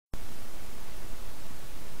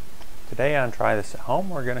Today on Try This at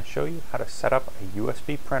Home, we're going to show you how to set up a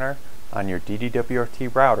USB printer on your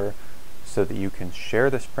DD-WRT router so that you can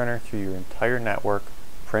share this printer through your entire network,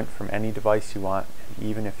 print from any device you want, and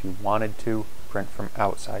even if you wanted to, print from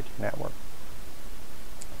outside your network.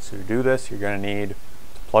 So to do this, you're going to need to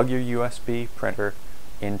plug your USB printer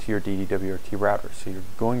into your DD-WRT router. So you're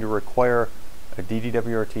going to require a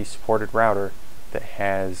DD-WRT supported router that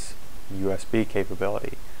has USB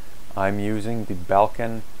capability. I'm using the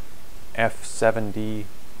Belkin F70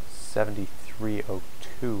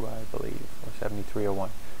 7302, I believe, or 7301.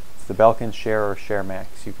 It's the Belkin Share or Share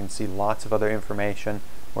Max. You can see lots of other information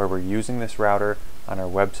where we're using this router on our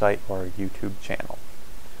website or our YouTube channel.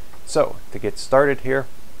 So to get started here,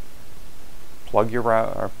 plug your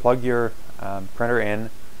printer in, and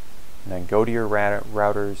then go to your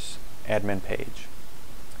router's admin page.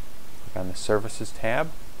 Click on the Services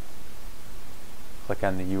tab. Click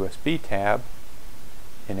on the USB tab,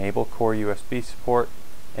 enable Core USB support,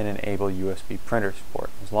 and enable USB printer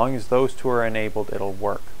support. As long as those two are enabled, it'll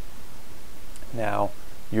work. Now,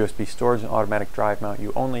 USB storage and automatic drive mount,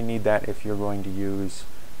 you only need that if you're going to use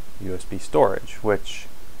USB storage, which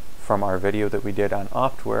from our video that we did on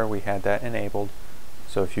Optware, we had that enabled.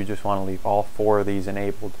 So if you just want to leave all four of these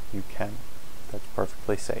enabled, you can. That's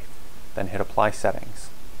perfectly safe. Then hit Apply Settings.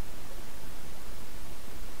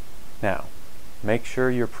 Now, make sure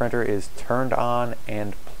your printer is turned on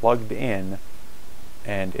and plugged in,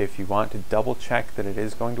 and if you want to double check that it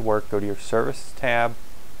is going to work, go to your Services tab,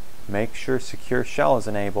 make sure Secure Shell is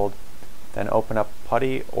enabled, then open up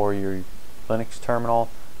PuTTY or your Linux terminal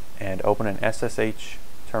and open an SSH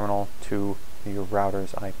terminal to your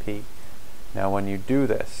router's IP. Now when you do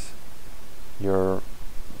this, your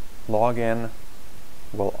login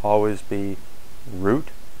will always be root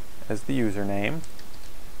as the username,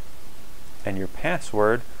 and your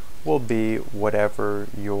password will be whatever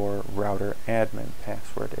your router admin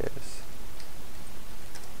password is.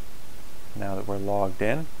 Now that we're logged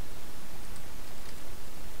in,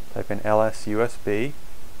 type in LSUSB,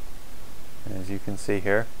 and as you can see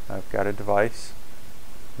here, I've got a device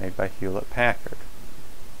made by Hewlett-Packard.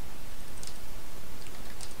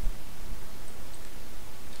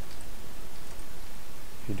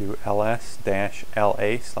 If you do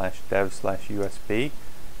ls-la/dev/usb,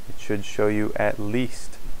 it should show you at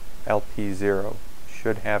least LP0.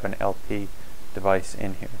 Should have an LP device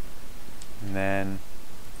in here. And then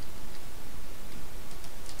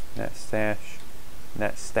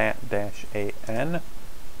netstat-an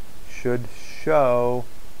should show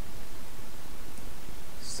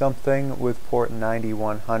something with port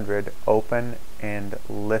 9100 open and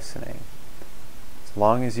listening. As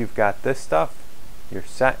long as you've got this stuff, you're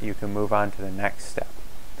set. You can move on to the next step.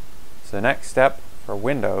 So the next step for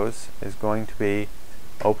Windows is going to be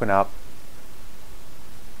open up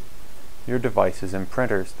your devices and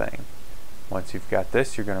printers thing. Once you've got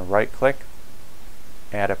this, you're going to right click,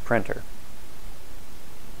 add a printer.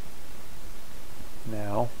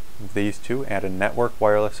 Now these two, add a network,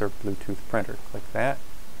 wireless, or Bluetooth printer. Click that.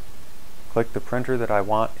 Click the printer that I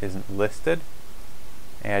want isn't listed.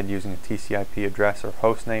 Add using a TCP address or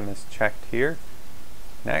host name is checked here.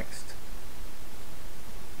 Next.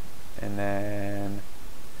 And then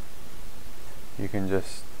you can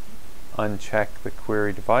just uncheck the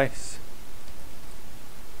query device,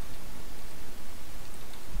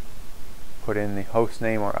 put in the host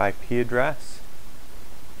name or IP address,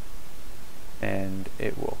 and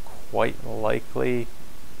it will quite likely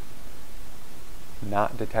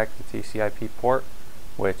not detect the TCP port,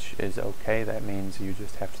 which is okay. That means you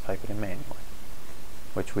just have to type it in manually,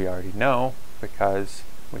 which we already know because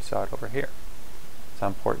we saw it over here.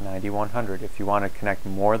 On port 9100. If you want to connect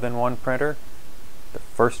more than one printer, the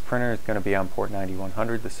first printer is going to be on port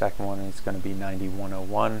 9100, the second one is going to be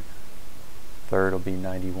 9101, third will be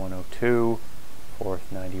 9102,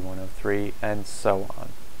 fourth 9103, and so on.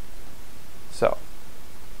 So,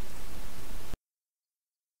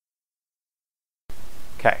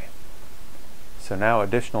 okay, so now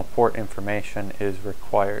additional port information is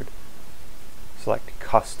required. Select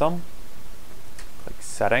Custom, click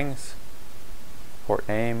Settings. Port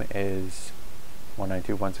name is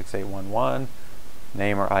 192.168.1.1.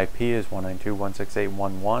 Name or IP is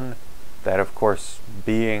 192.168.1.1. That, of course,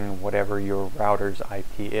 being whatever your router's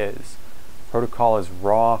IP is. Protocol is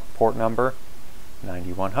raw port number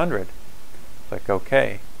 9100. Click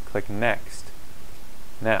OK. Click Next.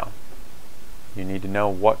 Now, you need to know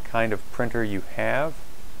what kind of printer you have.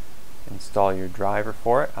 Install your driver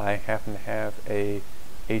for it. I happen to have a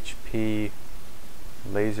HP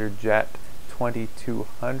LaserJet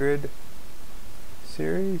 2200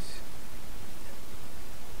 series.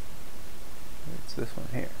 It's this one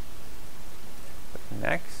here. Click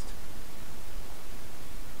next.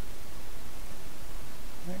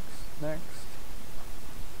 Next.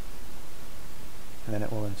 And then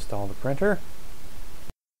it will install the printer.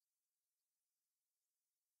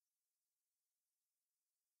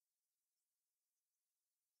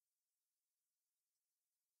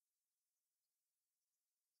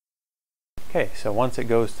 Okay, so once it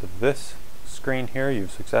goes to this screen here, you've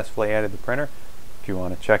successfully added the printer. If you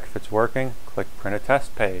want to check if it's working, click Print a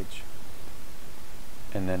Test Page.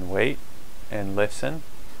 And then wait and listen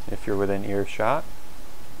if you're within earshot.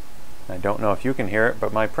 I don't know if you can hear it,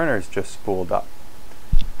 but my printer's just spooled up,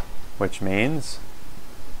 which means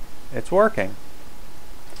it's working.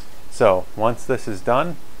 So once this is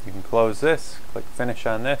done, you can close this, click Finish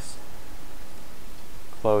on this,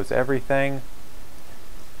 close everything,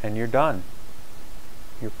 and you're done.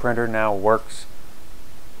 Your printer now works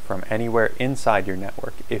from anywhere inside your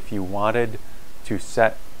network. If you wanted to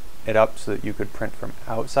set it up so that you could print from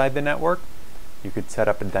outside the network, you could set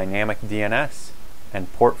up a dynamic DNS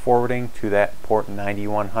and port forwarding to that port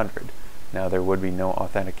 9100. Now there would be no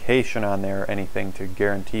authentication on there or anything to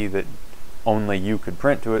guarantee that only you could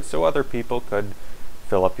print to it, so other people could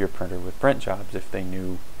fill up your printer with print jobs if they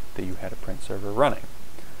knew that you had a print server running.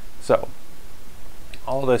 So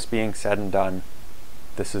all this being said and done,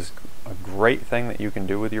 this is a great thing that you can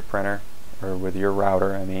do with your printer, or with your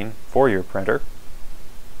router, I mean, for your printer.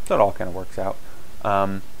 So it all kind of works out.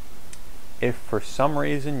 If for some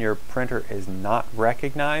reason your printer is not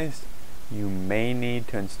recognized, you may need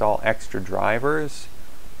to install extra drivers.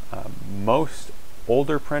 Most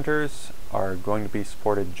older printers are going to be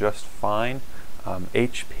supported just fine.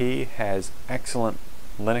 HP has excellent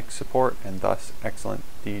Linux support and thus excellent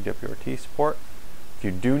DD-WRT support. If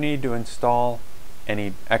you do need to install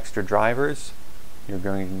any extra drivers, you're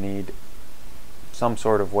going to need some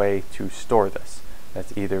sort of way to store this.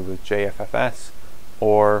 That's either with JFFS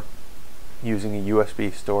or using a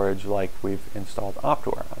USB storage like we've installed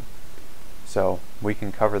Optware on. So we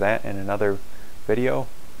can cover that in another video,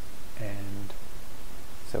 and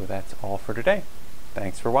so that's all for today.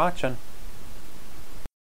 Thanks for watching.